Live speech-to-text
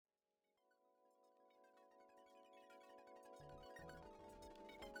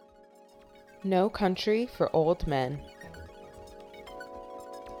No Country for Old Men.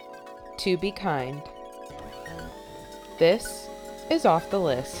 To Be Kind. This is Off the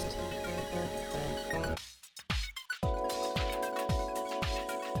List.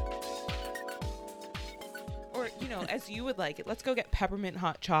 Or, as you would like it, let's go get peppermint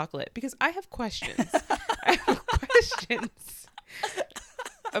hot chocolate because I have questions. I have questions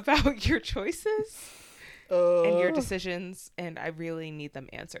about your choices and your decisions, and I really need them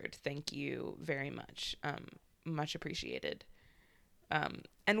answered. Thank you very much. Much appreciated.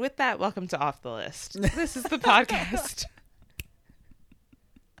 And with that, welcome to Off the List. This is the podcast.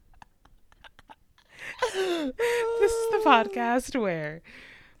 This is the podcast where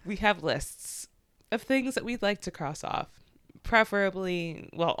we have lists of things that we'd like to cross off. Preferably,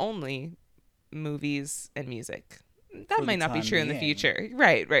 only movies and music. That might not be true in the future.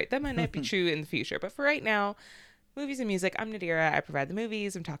 Right. That might not be true in the future. But for right now, movies and music. I'm Nadira. I provide the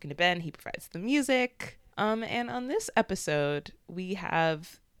movies. I'm talking to Ben. He provides the music. And on this episode, we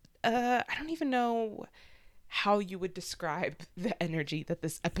have, I don't even know how you would describe the energy that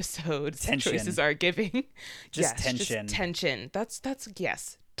this episode's choices are giving. Tension. Just tension. That's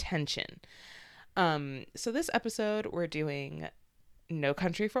yes, tension. So this episode, we're doing No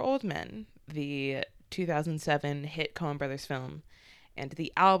Country for Old Men, the 2007 hit Coen Brothers film. And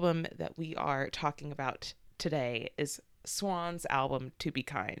the album that we are talking about today is Swan's album, To Be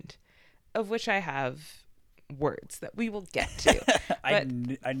Kind, of which I have words that we will get to. I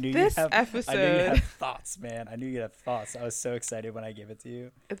knew you'd have thoughts, man. I knew you'd have thoughts. I was so excited when I gave it to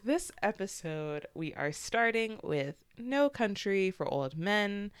you. This episode, we are starting with No Country for Old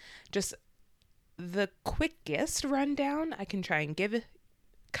Men. Just the quickest rundown I can try and give,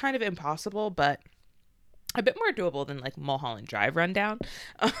 kind of impossible, but a bit more doable than like Mulholland Drive rundown.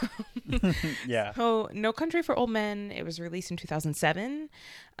 Yeah. So No Country for Old Men, it was released in 2007.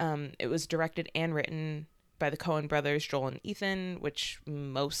 It was directed and written by the Coen brothers, Joel and Ethan, which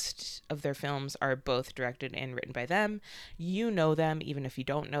most of their films are both directed and written by them. You know them, even if you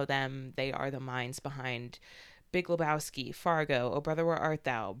don't know them. They are the minds behind Big Lebowski, Fargo, Oh Brother Where Art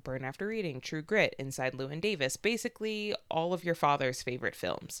Thou, Burn After Reading, True Grit, Inside Llewyn Davis, basically all of your father's favorite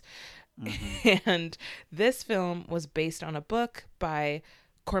films. Mm-hmm. And this film was based on a book by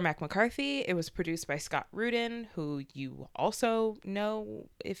Cormac McCarthy. It was produced by Scott Rudin, who you also know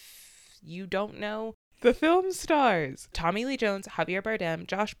if you don't know. The film stars Tommy Lee Jones, Javier Bardem,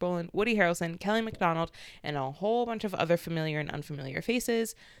 Josh Brolin, Woody Harrelson, Kelly MacDonald, and a whole bunch of other familiar and unfamiliar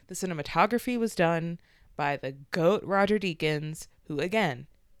faces. The cinematography was done by the GOAT Roger Deakins, who, again,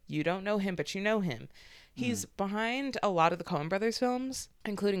 you don't know him, but you know him. He's behind a lot of the Coen Brothers films,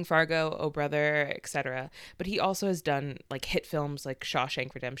 including Fargo, Oh Brother, etc. But he also has done like hit films like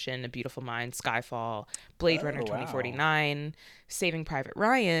Shawshank Redemption, A Beautiful Mind, Skyfall, Blade Runner 2049, Saving Private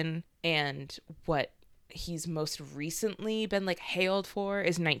Ryan, and what he's most recently been like hailed for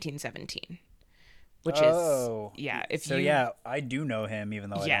is 1917. Which I do know him, even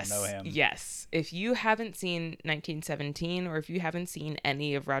though I don't know him. Yes. If you haven't seen 1917, or if you haven't seen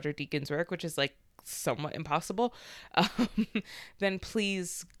any of Roger Deakins' work, which is like somewhat impossible, then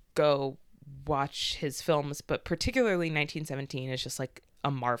please go watch his films. But particularly 1917 is just like a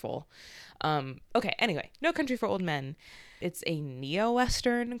marvel. Okay, anyway, No Country for Old Men. It's a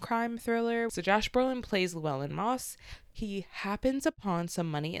neo-Western crime thriller. So Josh Brolin plays Llewellyn Moss. He happens upon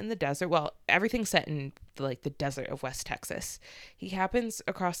some money in the desert. Well, everything's set in the desert of West Texas. He happens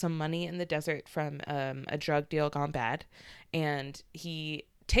across some money in the desert from a drug deal gone bad, and he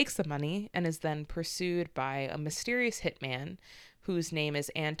takes the money and is then pursued by a mysterious hitman whose name is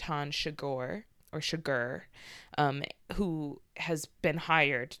Anton Chigurh, who has been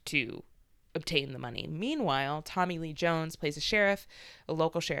hired to obtain the money. Meanwhile, Tommy Lee Jones plays a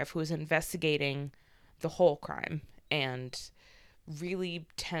local sheriff who is investigating the whole crime, and really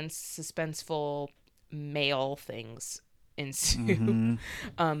tense, suspenseful male things ensue.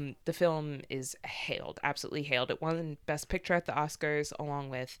 Mm-hmm. The film is absolutely hailed. It won Best Picture at the Oscars, along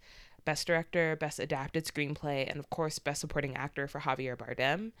with Best Director, Best Adapted Screenplay, and of course Best Supporting Actor for Javier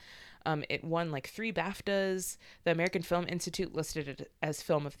Bardem. It won 3 BAFTAs. The American Film Institute listed it as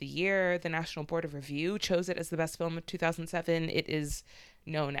Film of the Year. The National Board of Review chose it as the best film of 2007. It is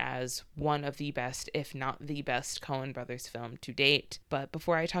known as one of the best, if not the best, Coen Brothers film to date. But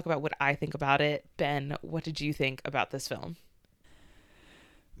before I talk about what I think about it, Ben, what did you think about this film?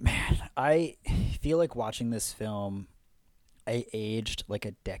 Man, I feel like watching this film, I aged like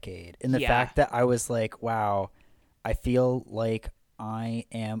a decade. In the fact that I was like, wow, I feel like I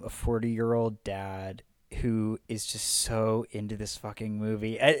am a 40-year-old dad who is just so into this fucking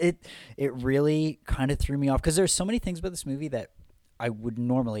movie. It really kind of threw me off because there's so many things about this movie that I would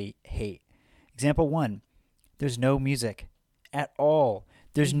normally hate. Example 1, there's no music at all.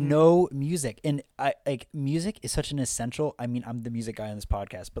 There's Mm-hmm. no music. And music is such an essential, I mean, I'm the music guy on this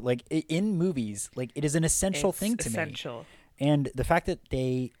podcast, but like in movies, like it is an essential thing to me. Essential. And the fact that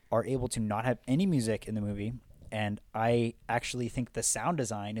they are able to not have any music in the movie, and I actually think the sound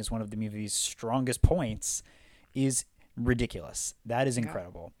design is one of the movie's strongest points, is ridiculous. That is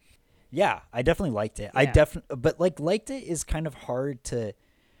incredible. Yeah, I definitely liked it. Yeah. But like liked it is kind of hard to.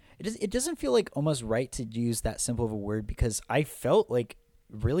 It doesn't feel like almost right to use that simple of a word, because I felt like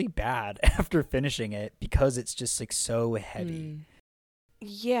really bad after finishing it because it's just like so heavy.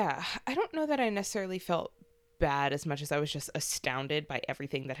 Yeah, I don't know that I necessarily felt bad as much as I was just astounded by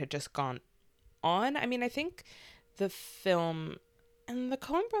everything that had just gone on. I mean, I think the film and the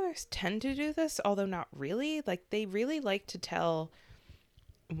Coen brothers tend to do this, although not really. Like, they really like to tell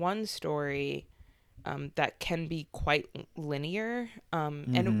one story that can be quite linear,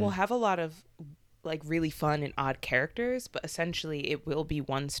 and it will have a lot of like really fun and odd characters, but essentially it will be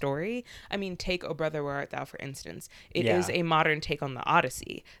one story. I mean, take O Brother, Where Art Thou, for instance. It is a modern take on the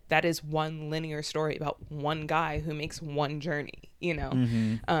Odyssey. That is one linear story about one guy who makes one journey, you know?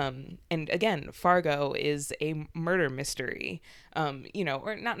 And again, Fargo is a murder mystery, you know,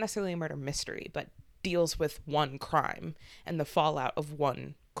 or not necessarily a murder mystery, but deals with one crime and the fallout of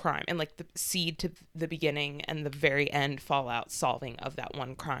one crime, and like the seed to the beginning and the very end fallout solving of that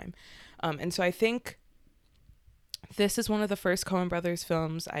one crime. And so I think this is one of the first Coen brothers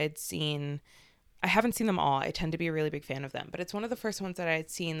films I had seen. I haven't seen them all. I tend to be a really big fan of them, but it's one of the first ones that I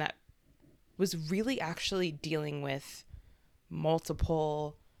had seen that was really actually dealing with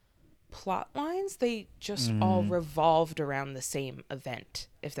multiple plot lines. They just all revolved around the same event,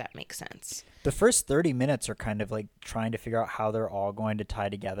 if that makes sense. The first 30 minutes are kind of like trying to figure out how they're all going to tie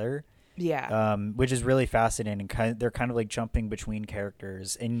together. Yeah. Which is really fascinating. They're kind of like jumping between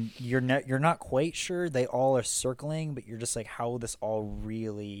characters, and you're not quite sure. They all are circling, but you're just like, how will this all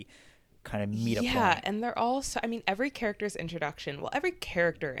really kind of meet a point? Yeah, and they're all I mean, every character's introduction, well, every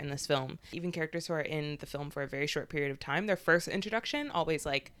character in this film, even characters who are in the film for a very short period of time, their first introduction always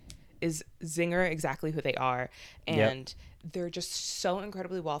like is zinger exactly who they are, and they're just so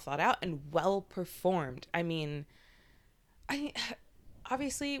incredibly well thought out and well performed. I mean,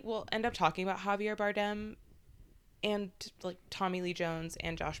 obviously we'll end up talking about Javier Bardem and like Tommy Lee Jones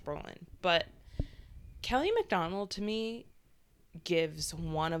and Josh Brolin, but Kelly Macdonald to me gives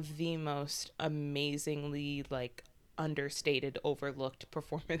one of the most amazingly like understated, overlooked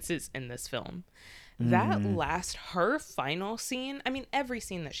performances in this film. That her final scene, I mean, every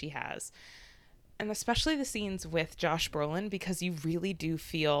scene that she has, and especially the scenes with Josh Brolin, because you really do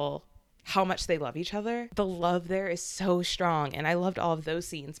feel how much they love each other. The love there is so strong, and I loved all of those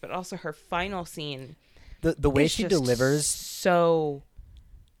scenes, but also her final scene. The way she delivers so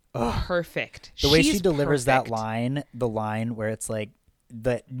perfect. The way she delivers that line, the line where it's like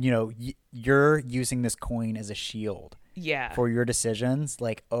that, you know, you're using this coin as a shield for your decisions.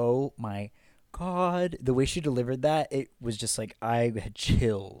 Like, oh my God, the way she delivered that, it was just like, I had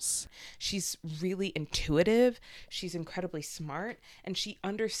chills. She's really intuitive. She's incredibly smart, and she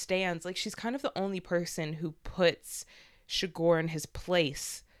understands. Like, she's kind of the only person who puts Chigurh in his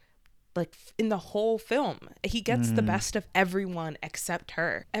place, like, in the whole film. He gets the best of everyone except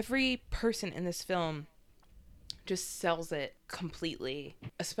her. Every person in this film just sells it completely,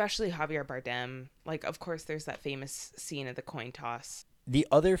 especially Javier Bardem. Like, of course, there's that famous scene of the coin toss. The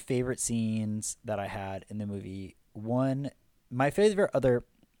other favorite scenes that I had in the movie, my favorite other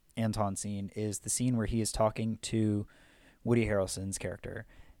Anton scene is the scene where he is talking to Woody Harrelson's character,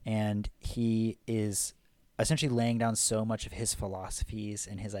 and he is essentially laying down so much of his philosophies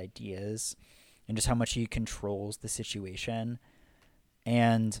and his ideas and just how much he controls the situation.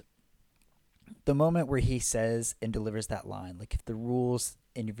 And the moment where he says and delivers that line, like, if the rules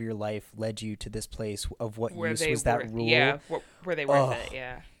in your life led you to this place, of what use was that rule? Yeah, were they worth it?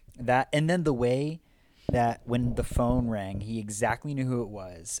 Yeah. That, and then the way that when the phone rang, he exactly knew who it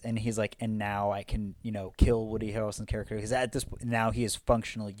was, and he's like, and now I can, you know, kill Woody Harrelson's character, because at this point now he is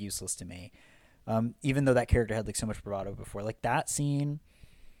functionally useless to me. Even though that character had like so much bravado before, like that scene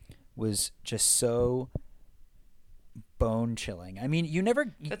was just so bone chilling. I mean,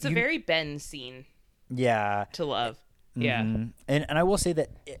 That's a very Ben scene. Yeah. To love. Mm-hmm. Yeah. And I will say that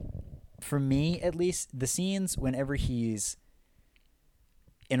for me, at least, the scenes whenever he's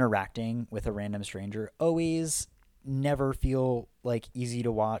interacting with a random stranger always never feel like easy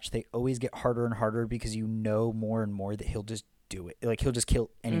to watch. They always get harder and harder, because you know more and more that he'll just do it. Like, he'll just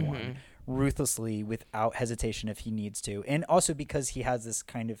kill anyone ruthlessly without hesitation if he needs to. And also because he has this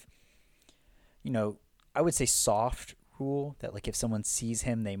kind of, you know, I would say soft rule that, like, if someone sees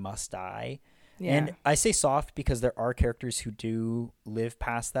him, they must die. Yeah. And I say soft because there are characters who do live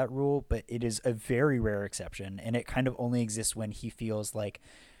past that rule, but it is a very rare exception. And it kind of only exists when he feels like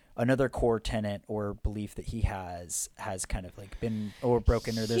another core tenet or belief that he has kind of like been or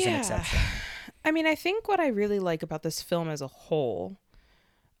broken, or there's an exception. I mean, I think what I really like about this film as a whole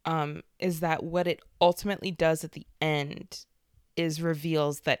is that what it ultimately does at the end is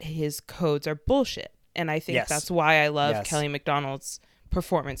reveals that his codes are bullshit. And I think that's why I love Kelly Macdonald's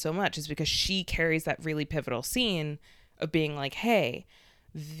performance so much, is because she carries that really pivotal scene of being like, hey,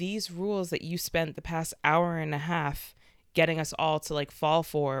 these rules that you spent the past hour and a half getting us all to like fall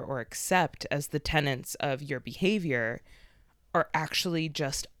for or accept as the tenets of your behavior are actually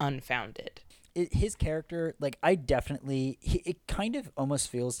just unfounded. His character, like, I definitely, it kind of almost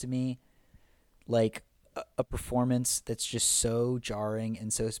feels to me like a performance that's just so jarring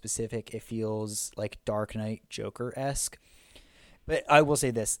and so specific. It feels like Dark Knight Joker-esque. But I will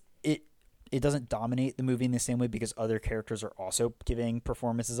say this, it doesn't dominate the movie in the same way because other characters are also giving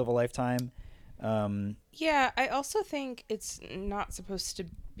performances of a lifetime. Yeah, I also think it's not supposed to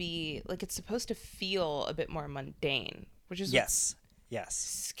be, like, it's supposed to feel a bit more mundane, which is yes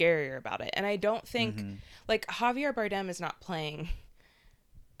scarier about it. And I don't think, like, Javier Bardem is not playing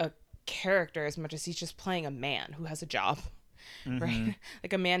a character as much as he's just playing a man who has a job, right?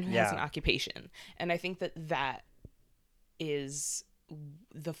 Like a man who has an occupation. And I think that is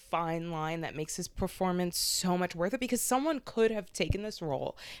the fine line that makes his performance so much worth it, because someone could have taken this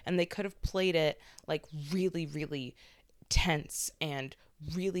role and they could have played it like really, really tense and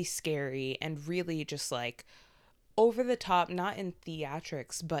really scary and really just like over the top, not in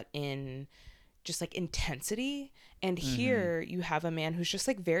theatrics, but in just like intensity. And here you have a man who's just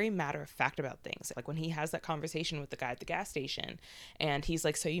like very matter of fact about things. Like when he has that conversation with the guy at the gas station and he's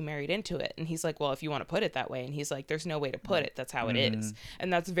like, so you married into it? And he's like, well, if you want to put it that way. And he's like, there's no way to put it. That's how it is.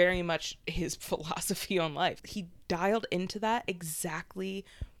 And that's very much his philosophy on life. He dialed into that exactly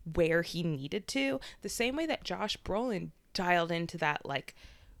where he needed to, the same way that Josh Brolin dialed into that like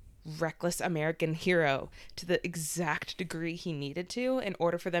reckless American hero to the exact degree he needed to in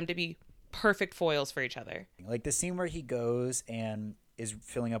order for them to be perfect foils for each other. Like the scene where he goes and is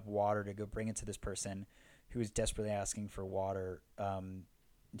filling up water to go bring it to this person who is desperately asking for water,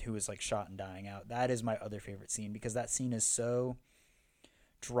 who is like shot and dying out. That is my other favorite scene because that scene is so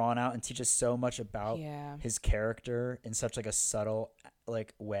drawn out and teaches so much about his character in such like a subtle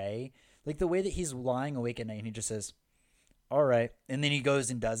like way. Like the way that he's lying awake at night and he just says, all right, and then he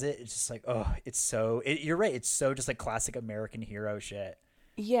goes and does it. It's just like, oh, it's so you're right, it's so just like classic American hero shit.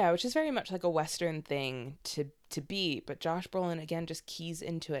 Yeah, which is very much like a Western thing to be, but Josh Brolin again just keys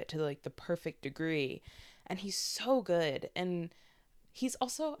into it to like the perfect degree, and he's so good. And he's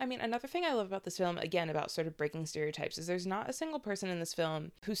also, I mean, another thing I love about this film, again, about sort of breaking stereotypes, is there's not a single person in this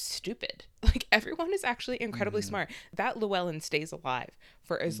film who's stupid. Like, everyone is actually incredibly smart. That Llewellyn stays alive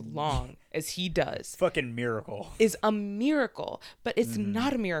for as long as he does. Fucking miracle. Is a miracle, but it's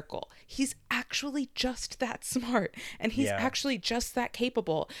not a miracle. He's actually just that smart, and he's actually just that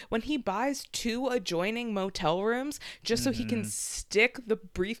capable. When he buys 2 adjoining motel rooms just so he can stick the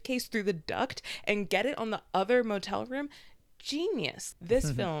briefcase through the duct and get it on the other motel room, genius.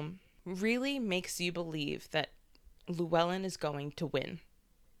 This film really makes you believe that Llewellyn is going to win.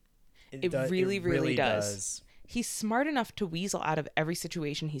 It really does. He's smart enough to weasel out of every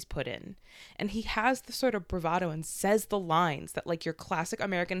situation he's put in. And he has the sort of bravado and says the lines that like your classic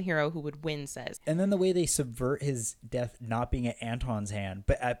American hero who would win says. And then the way they subvert his death not being at Anton's hand,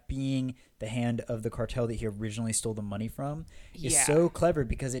 but at being the hand of the cartel that he originally stole the money from is so clever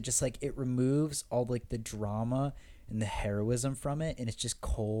because it just like it removes all like the drama and the heroism from it, and it's just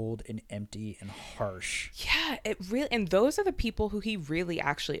cold and empty and harsh. Yeah, it really, and those are the people who he really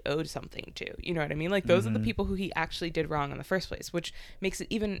actually owed something to. You know what I mean? Like those are the people who he actually did wrong in the first place, which makes it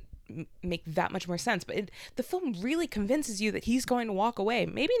even make that much more sense. But the film really convinces you that he's going to walk away,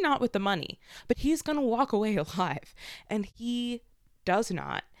 maybe not with the money, but he's going to walk away alive, and he does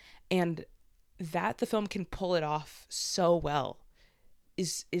not. And that the film can pull it off so well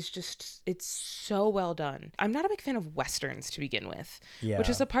is just, it's so well done. I'm not a big fan of Westerns to begin with, which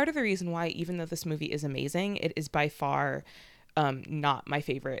is a part of the reason why, even though this movie is amazing, it is by far not my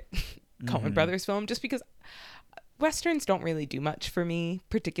favorite Coen Brothers film, just because Westerns don't really do much for me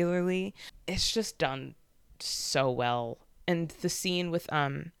particularly. It's just done so well. And the scene with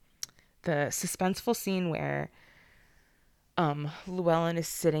the suspenseful scene where Llewellyn is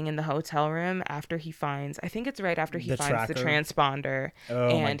sitting in the hotel room after he finds, I think it's right after he finds the transponder. Oh,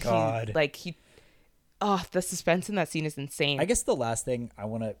 and my God. The suspense in that scene is insane. I guess the last thing I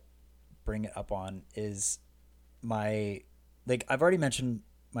want to bring it up on is I've already mentioned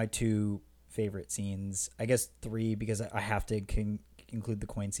my 2 favorite scenes. I guess 3 because I have to include the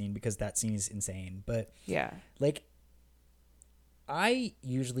coin scene because that scene is insane. But yeah, like I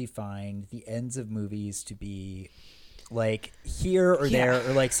usually find the ends of movies to be like here or there,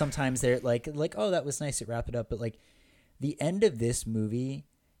 or like sometimes they're like oh, that was nice to wrap it up, but like the end of this movie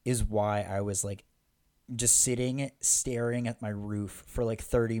is why I was like just sitting staring at my roof for like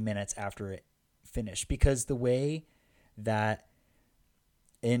 30 minutes after it finished, because the way that,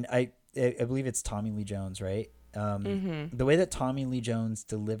 and I believe it's Tommy Lee Jones, right? The way that Tommy Lee Jones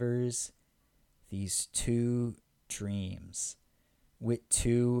delivers these 2 dreams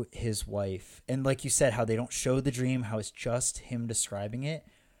to his wife, and like you said, how they don't show the dream, how it's just him describing it,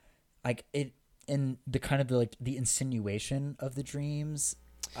 like it, and the kind of the insinuation of the dreams.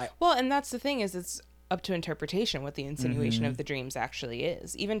 Well, and that's the thing, is it's up to interpretation what the insinuation of the dreams actually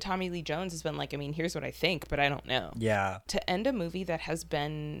is. Even Tommy Lee Jones has been like, I mean, here's what I think, but I don't know. Yeah. To end a movie that has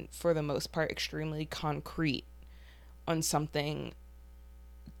been, for the most part, extremely concrete on something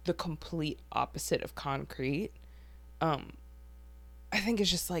the complete opposite of concrete, I think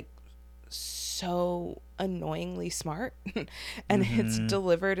is just like so annoyingly smart. And it's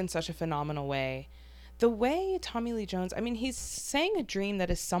delivered in such a phenomenal way. The way Tommy Lee Jones, I mean, he's saying a dream that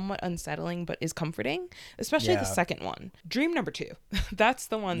is somewhat unsettling but is comforting, especially the second one. Dream number 2. That's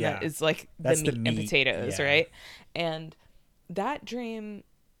the one that is like the meat and potatoes, right? And that dream,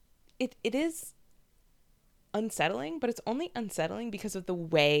 it is unsettling, but it's only unsettling because of the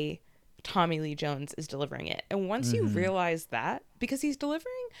way Tommy Lee Jones is delivering it. And once you realize that, because he's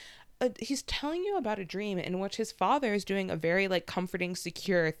telling you about a dream in which his father is doing a very like comforting,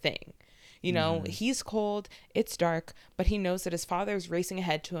 secure thing. You know, he's cold, it's dark, but he knows that his father is racing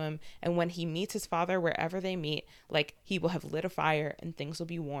ahead to him. And when he meets his father, wherever they meet, like he will have lit a fire and things will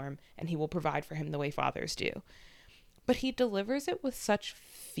be warm and he will provide for him the way fathers do. But he delivers it with such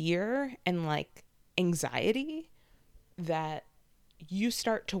fear and like anxiety that you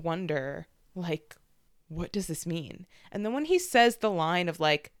start to wonder, like, what does this mean? And then when he says the line of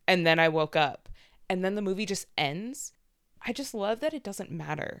like, and then I woke up, and then the movie just ends, I just love that it doesn't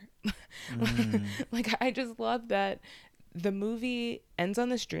matter. Like, I just love that the movie ends on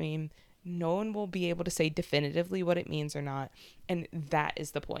this dream. No one will be able to say definitively what it means or not. And that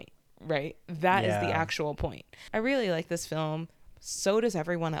is the point, right? That is the actual point. I really like this film. So does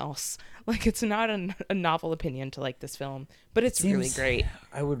everyone else. Like, it's not a novel opinion to like this film, but it's really great.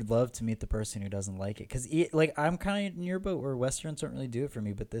 I would love to meet the person who doesn't like it, because like I'm kind of in your boat where Westerns don't really do it for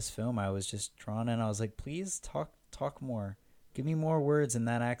me, but this film I was just drawn in. I was like, please talk more. Give me more words in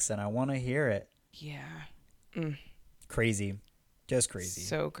that accent. I want to hear it. Yeah. Crazy. Just crazy.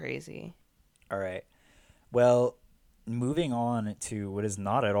 So crazy. All right. Well, moving on to what is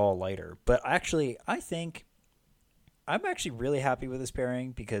not at all lighter, but actually I think I'm actually really happy with this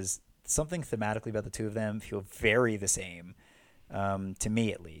pairing, because something thematically about the two of them feel very the same, to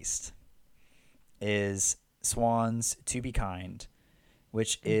me at least, is Swan's To Be Kind,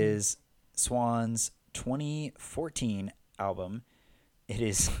 which is Swan's 2014 album. It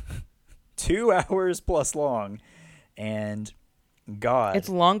is 2 hours plus long, and God, it's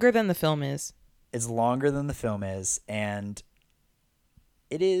longer than the film is. It's longer than the film is, and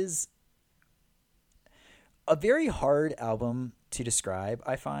it is a very hard album to describe,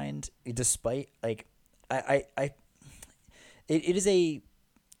 I find, despite like it is a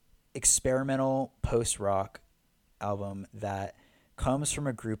experimental post-rock album that comes from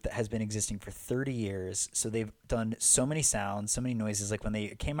a group that has been existing for 30 years. So they've done so many sounds, so many noises. Like when they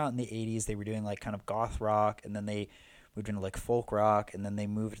came out in the 80s, they were doing like kind of goth rock, and then they moved into like folk rock, and then they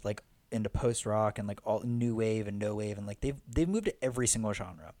moved like into post-rock and like all new wave and no wave, and like they've moved to every single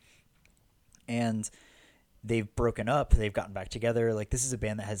genre. And they've broken up, they've gotten back together. Like, this is a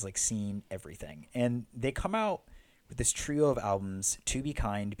band that has like seen everything, and they come out with this trio of albums, To Be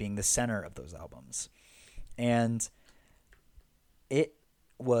Kind being the center of those albums. And it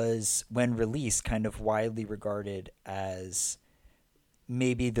was, when released, kind of widely regarded as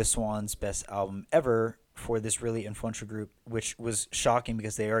maybe the Swans' best album ever for this really influential group, which was shocking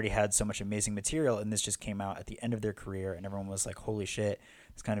because they already had so much amazing material, and this just came out at the end of their career, and everyone was like, holy shit,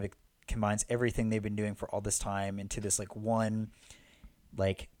 this kind of combines everything they've been doing for all this time into this like one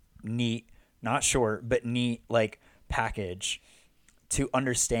like neat, not short, but neat like package to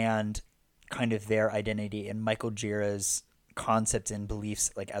understand kind of their identity and Michael Gira's concepts and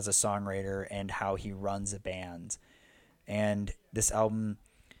beliefs like as a songwriter and how he runs a band. And this album,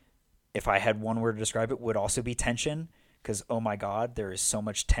 if I had one word to describe it, would also be tension, because oh my God, there is so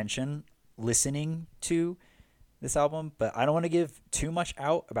much tension listening to this album. But I don't want to give too much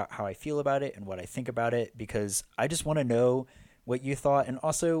out about how I feel about it and what I think about it, because I just want to know what you thought, and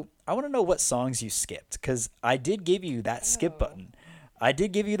also I want to know what songs you skipped, because I did give you that skip button. I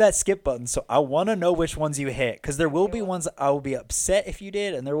did give you that skip button, so I want to know which ones you hit, because there will be ones that I will be upset if you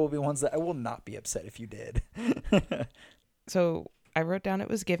did, and there will be ones that I will not be upset if you did. So I wrote down it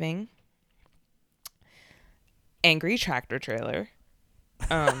was Giving, Angry Tractor Trailer.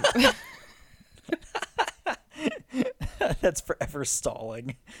 That's forever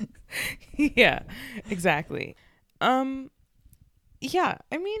stalling. Yeah, exactly. Yeah,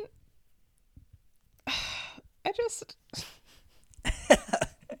 I mean, I just...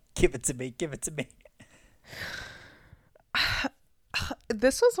 Give it to me. Give it to me.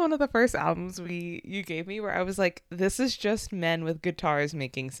 This was one of the first albums you gave me where I was like, this is just men with guitars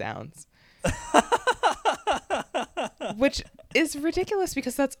making sounds. Which is ridiculous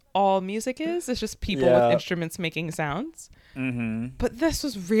because that's all music is. It's just people with instruments making sounds. Mm-hmm. But this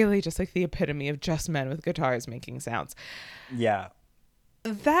was really just like the epitome of just men with guitars making sounds. Yeah.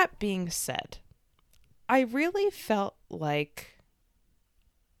 That being said, I really felt like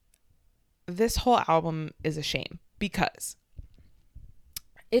this whole album is a shame because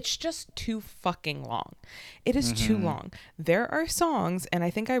it's just too fucking long. It is too long. There are songs, and I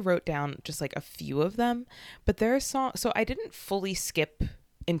think I wrote down just like a few of them, but there are songs. So I didn't fully skip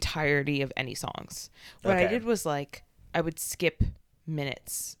entirety of any songs. What I did was like, I would skip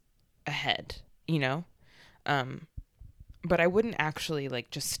minutes ahead, you know? But I wouldn't actually like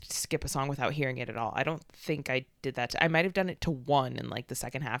just skip a song without hearing it at all. I don't think I did that. I might have done it to one in like the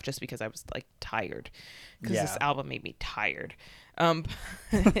second half just because I was like tired, because this album made me tired.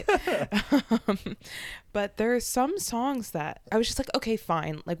 But there are some songs that I was just like, okay,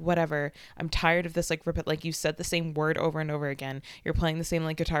 fine, like whatever. I'm tired of this like repeat, like you said the same word over and over again. You're playing the same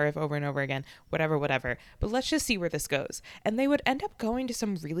like guitar riff over and over again. Whatever. But let's just see where this goes. And they would end up going to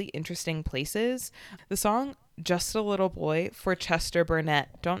some really interesting places. The song Just a Little Boy for Chester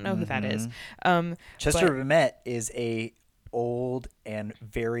Burnett. Don't know who that is. Chester Burnett is a old and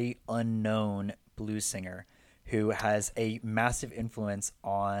very unknown blues singer who has a massive influence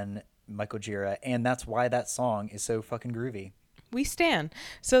on Michael Gira, and that's why that song is so fucking groovy. We stan.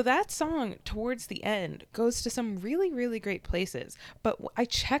 So that song towards the end goes to some really, really great places. But I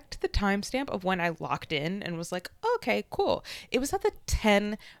checked the timestamp of when I locked in and was like, okay, cool. It was at the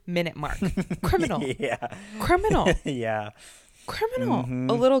 10-minute mark. Criminal. Yeah. Criminal. Yeah. Criminal. Mm-hmm.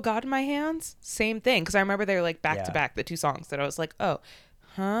 A Little God in My Hands. Same thing. Because I remember they were like back to back, the two songs that I was like, oh,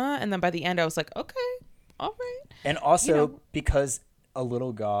 huh? And then by the end I was like, okay, all right. And also because A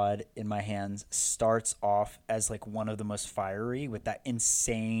Little God in My Hands starts off as like one of the most fiery with that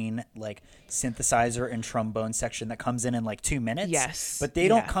insane like synthesizer and trombone section that comes in like 2 minutes. Yes. But they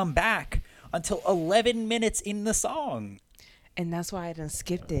don't come back until 11 minutes in the song. And that's why I done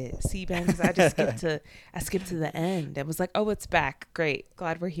skipped it. See, Ben, 'cause I skipped to the end and was like, oh, it's back. Great.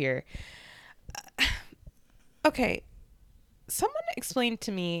 Glad we're here. Okay. Someone explained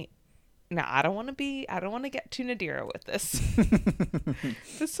to me. Now, I don't want to get too Nadira with this.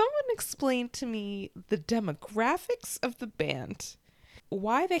 So someone explained to me the demographics of the band,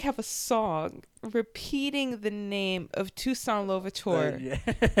 why they have a song repeating the name of Toussaint Louverture.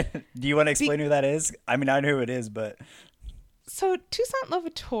 Do you want to explain who that is? I mean, I know who it is, but... So Toussaint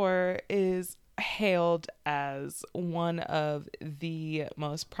Louverture is hailed as one of the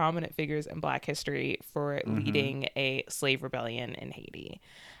most prominent figures in Black history for leading a slave rebellion in Haiti.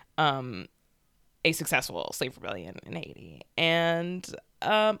 A successful slave rebellion in Haiti. And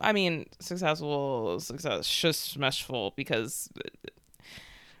I mean successful because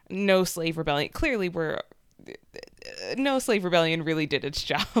no slave rebellion really did its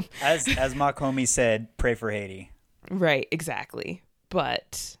job. As Makomi said, pray for Haiti. Right, exactly.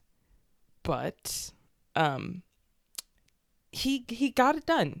 But he got it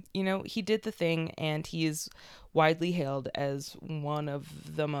done. You know, he did the thing, and he is widely hailed as one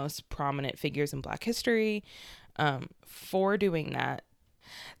of the most prominent figures in Black history for doing that.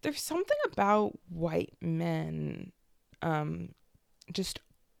 There's something about white men just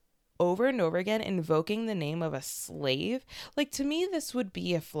over and over again invoking the name of a slave. Like, to me, this would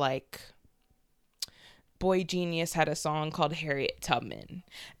be if, like, Boy Genius had a song called Harriet Tubman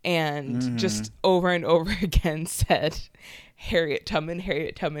and just over and over again said Harriet Tubman,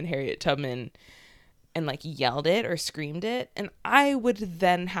 Harriet Tubman, Harriet Tubman, and like yelled it or screamed it. And I would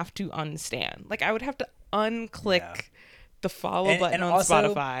then have to unstand. Like, I would have to unclick the follow button on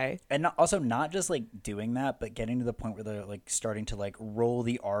Spotify. And also not just like doing that, but getting to the point where they're like starting to like roll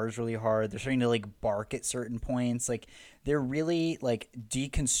the R's really hard. They're starting to like bark at certain points. Like, they're really like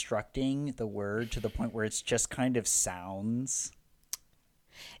deconstructing the word to the point where it's just kind of sounds.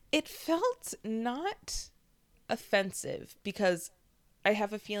 It felt not offensive because I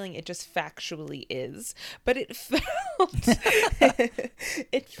have a feeling it just factually is, but it felt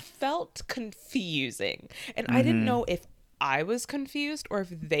it felt confusing, and I didn't know if I was confused or if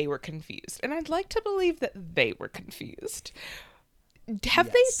they were confused, and I'd like to believe that they were confused.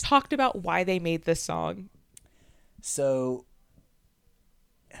 Have they talked about why they made this song? So,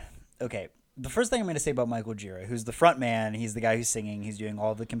 okay, the first thing I'm going to say about Michael Gira, who's the front man, he's the guy who's singing, he's doing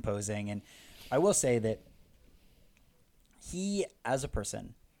all the composing, and I will say that he, as a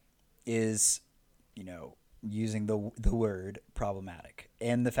person, is, you know, using the word problematic,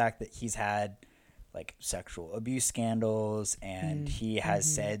 and the fact that he's had like sexual abuse scandals, and he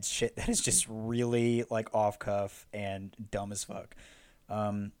has said shit that is just really like off cuff and dumb as fuck.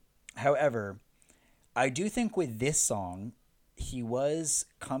 However, I do think with this song, he was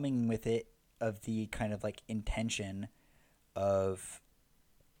coming with it of the kind of like intention of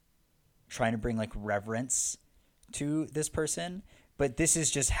trying to bring like reverence to this person, but this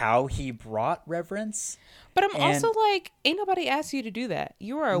is just how he brought reverence. But I'm also like, ain't nobody asked you to do that.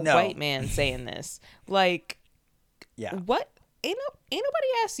 You are a white man saying this. Like, yeah, what? Ain't nobody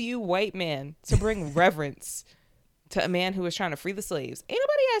asked you, white man, to bring reverence to a man who was trying to free the slaves. Ain't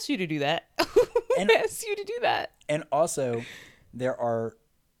nobody asked you to do that. Who asked you to do that? And also, there are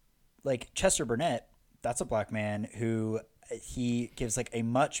like Chester Burnett. That's a black man who he gives like a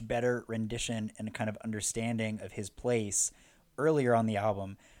much better rendition and kind of understanding of his place earlier on the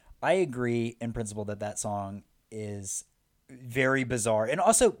album. I agree in principle that that song is very bizarre, and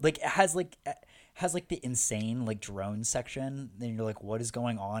also like it has like the insane like drone section. Then you're like, what is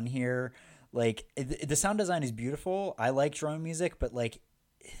going on here? Like the sound design is beautiful. I like drone music, but like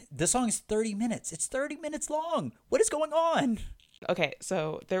the song is 30 minutes. It's 30 minutes long. What is going on? Okay,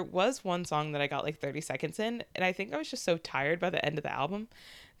 so there was one song that I got like 30 seconds in, and I think I was just so tired by the end of the album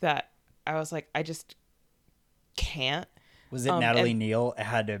that I was like, I just can't. Was it Natalie Neal? It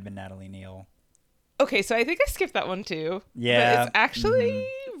had to have been Natalie Neal. Okay, so I think I skipped that one too. Yeah. But it's actually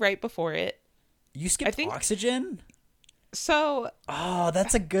right before it. You skipped Oxygen? So... Oh,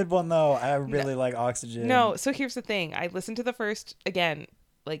 that's a good one, though. I really like Oxygen. No, so here's the thing. I listened to the first, again,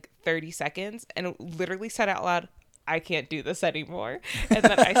 like 30 seconds, and it literally said out loud, I can't do this anymore. And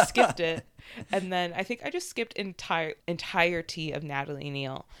then I skipped it. And then I think I just skipped entirety of Natalie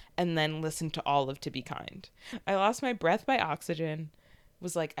Neal and then listened to all of To Be Kind. I Lost My Breath by Oxygen,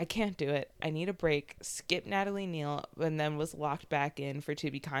 was like, I can't do it. I need a break. Skip Natalie Neal, and then was locked back in for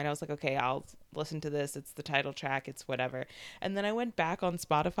To Be Kind. I was like, okay, I'll listen to this. It's the title track. It's whatever. And then I went back on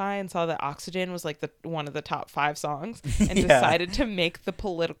Spotify and saw that Oxygen was like one of the top 5 songs, and decided to make the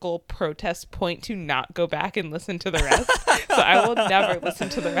political protest point to not go back and listen to the rest. So I will never listen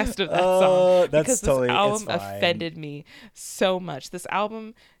to the rest of that song because this album offended me so much. This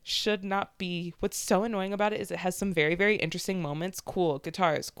album should not be. What's so annoying about it is it has some very, very interesting moments. Cool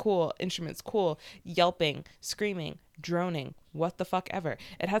guitars, cool instruments, cool yelping, screaming, droning, what the fuck ever.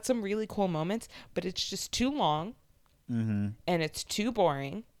 It had some really cool moments, but it's just too long, and it's too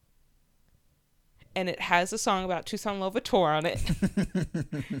boring, and it has a song about Toussaint Louverture on it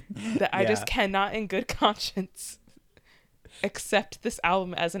that I just cannot in good conscience accept this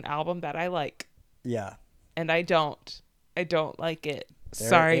album as an album that I like. Yeah. And I don't like it.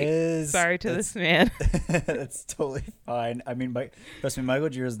 Sorry to this man. That's totally fine. I mean, trust me, Michael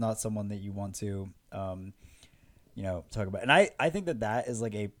Gira is not someone that you want to, talk about. And I think that is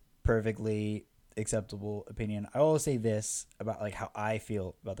like a perfectly acceptable opinion. I will say this about like how I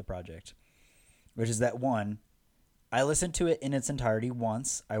feel about the project, which is that one, I listened to it in its entirety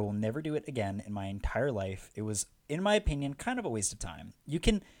once. I will never do it again in my entire life. It was, in my opinion, kind of a waste of time. You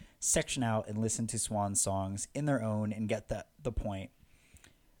can section out and listen to Swan's songs in their own and get the point.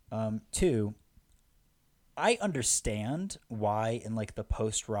 2, I understand why in like the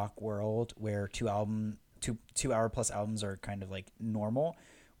post-rock world where 2 hour plus albums are kind of like normal,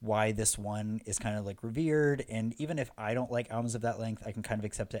 why this one is kind of like revered. And even if I don't like albums of that length, I can kind of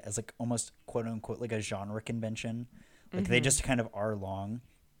accept it as like almost quote unquote like a genre convention. Like they just kind of are long.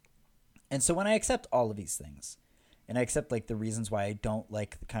 And so when I accept all of these things, and I accept like the reasons why I don't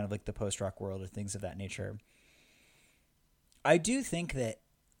like kind of like the post-rock world or things of that nature, I do think that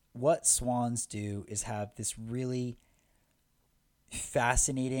what Swans do is have this really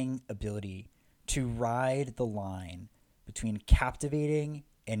fascinating ability to ride the line between captivating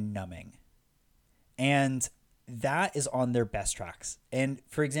and numbing. And that is on their best tracks. And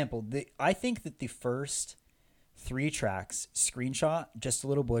for example, I think that the first 3 tracks, Screenshot, Just a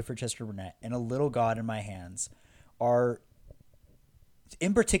Little Boy for Chester Burnett, and A Little God in My Hands, are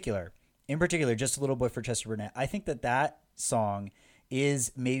in particular, Just a Little Boy for Chester Burnett. I think that song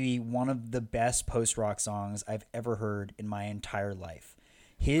is maybe one of the best post-rock songs I've ever heard in my entire life.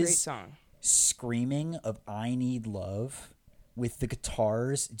 His great song. Screaming of I Need Love with the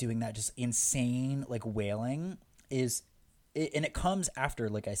guitars doing that just insane like wailing and it comes after,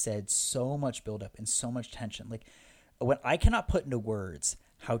 like I said, so much buildup and so much tension. Like when I cannot put into words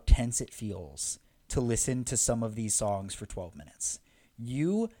how tense it feels to listen to some of these songs for 12 minutes.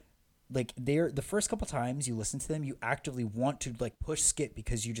 The first couple times you listen to them, you actively want to like push skip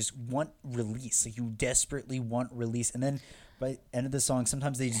because you just want release. Like you desperately want release. And then by the end of the song,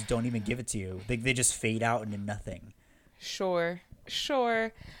 sometimes they just don't even give it to you. They just fade out into nothing. Sure.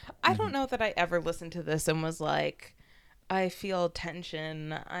 I don't know that I ever listened to this and was like, I feel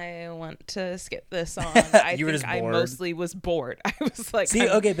tension. I want to skip this song. I think I mostly was bored. I was like, see,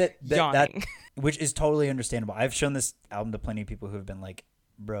 okay, but yawning. Which is totally understandable. I've shown this album to plenty of people who have been like,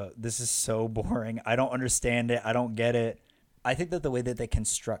 bro, this is so boring. I don't understand it. I don't get it. I think that the way that they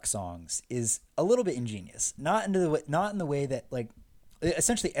construct songs is a little bit ingenious. Not in the way that like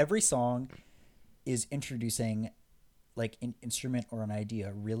essentially every song is introducing like an instrument or an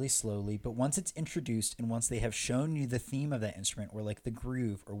idea really slowly, but once it's introduced and once they have shown you the theme of that instrument or like the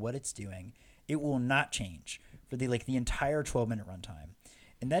groove or what it's doing, it will not change for the entire 12-minute runtime.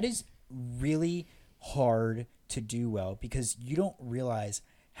 And that is really hard to do well because you don't realize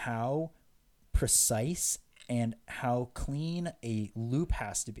how precise and how clean a loop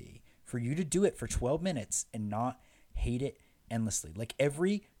has to be for you to do it for 12 minutes and not hate it endlessly. Like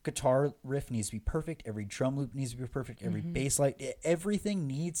every guitar riff needs to be perfect, every drum loop needs to be perfect, every bass line, everything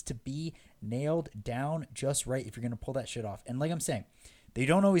needs to be nailed down just right if you're going to pull that shit off. And like I'm saying, they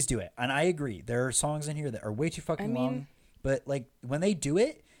don't always do it. And I agree. There are songs in here that are way too fucking long, but like when they do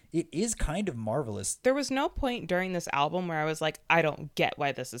it, it is kind of marvelous. There was no point during this album where I was like, I don't get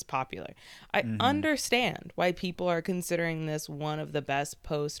why this is popular. I understand why people are considering this one of the best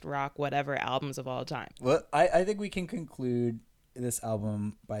post-rock whatever albums of all time. Well, I think we can conclude this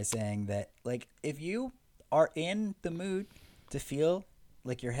album by saying that, like, if you are in the mood to feel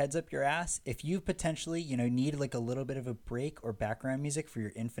like your head's up your ass, if you potentially, need like a little bit of a break or background music for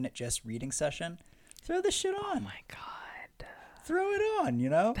your Infinite Jest reading session, throw this shit on. Oh my God. Throw it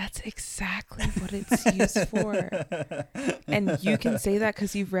on, That's exactly what it's used for. And you can say that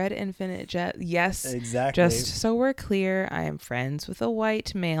because you've read Infinite Jest. Yes, exactly. Just so we're clear, I am friends with a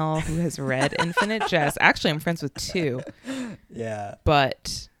white male who has read Infinite Jest. Actually, I'm friends with two. Yeah.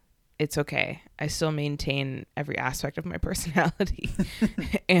 But it's okay. I still maintain every aspect of my personality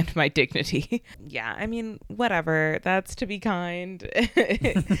and my dignity. Yeah, I mean, whatever. That's to be kind.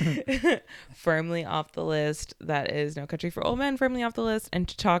 Firmly off the list. That is No Country for Old Men, firmly off the list. And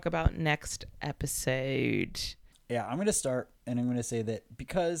to talk about next episode. Yeah, I'm going to start and I'm going to say that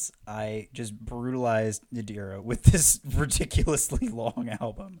because I just brutalized Nadira with this ridiculously long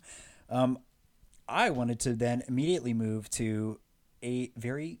album, I wanted to then immediately move to a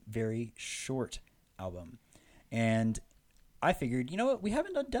very, very short album. And I figured, you know what? We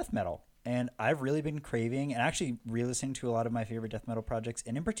haven't done death metal. And I've really been craving and actually re-listening to a lot of my favorite death metal projects.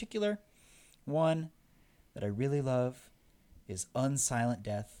 And in particular, one that I really love is Unsilent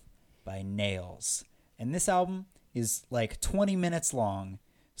Death by Nails. And this album is like 20 minutes long.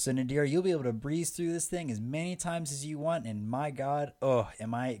 So Nadira, you'll be able to breeze through this thing as many times as you want. And my God,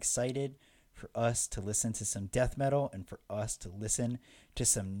 am I excited for us to listen to some death metal and for us to listen to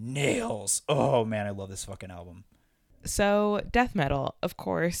some Nails. Oh man, I love this fucking album. So death metal, of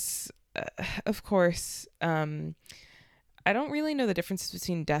course. I don't really know the difference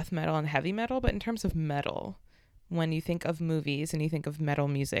between death metal and heavy metal, but in terms of metal, when you think of movies and you think of metal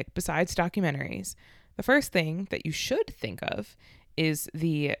music, besides documentaries, the first thing that you should think of is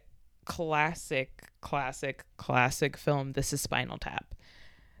the classic film This Is Spinal Tap.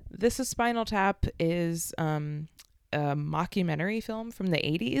 This Is Spinal Tap is a mockumentary film from the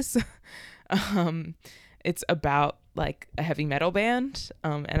 80s. It's about like a heavy metal band.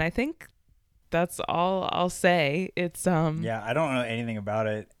 And I think that's all I'll say. It's yeah, I don't know anything about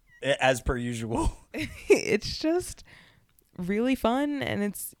it as per usual. It's just really fun, and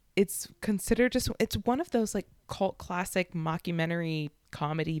it's considered it's one of those like cult classic mockumentary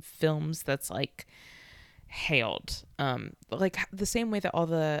comedy films that's like hailed, like the same way that all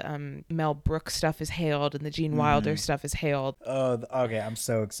the Mel Brooks stuff is hailed and the Gene Wilder stuff is hailed. Oh, okay, I'm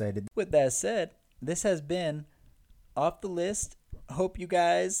so excited. With that said, this has been Off the List. Hope you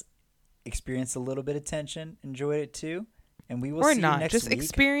guys experienced a little bit of tension, enjoyed it too, and we will see you next just week.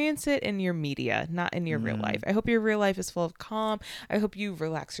 Experience it in your media, not in your real life. I hope your real life is full of calm. I hope you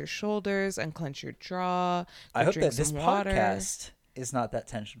relax your shoulders, unclench your jaw. I hope that this podcast is not that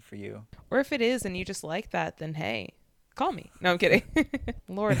tension for you. Or if it is and you just like that, then hey, Call me. No, I'm kidding.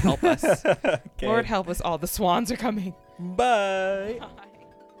 Lord help us. Okay. Lord help us all. The swans are coming. Bye.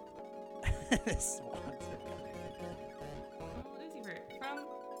 Bye. Swans are coming. What is he from?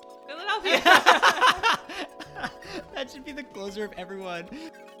 Philadelphia. That should be the closer of everyone.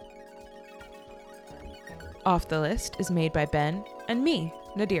 Off the List is made by Ben and me,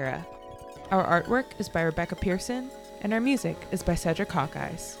 Nadira. Our artwork is by Rebecca Pearson, and our music is by Cedric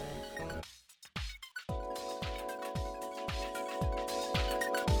Hawkeyes.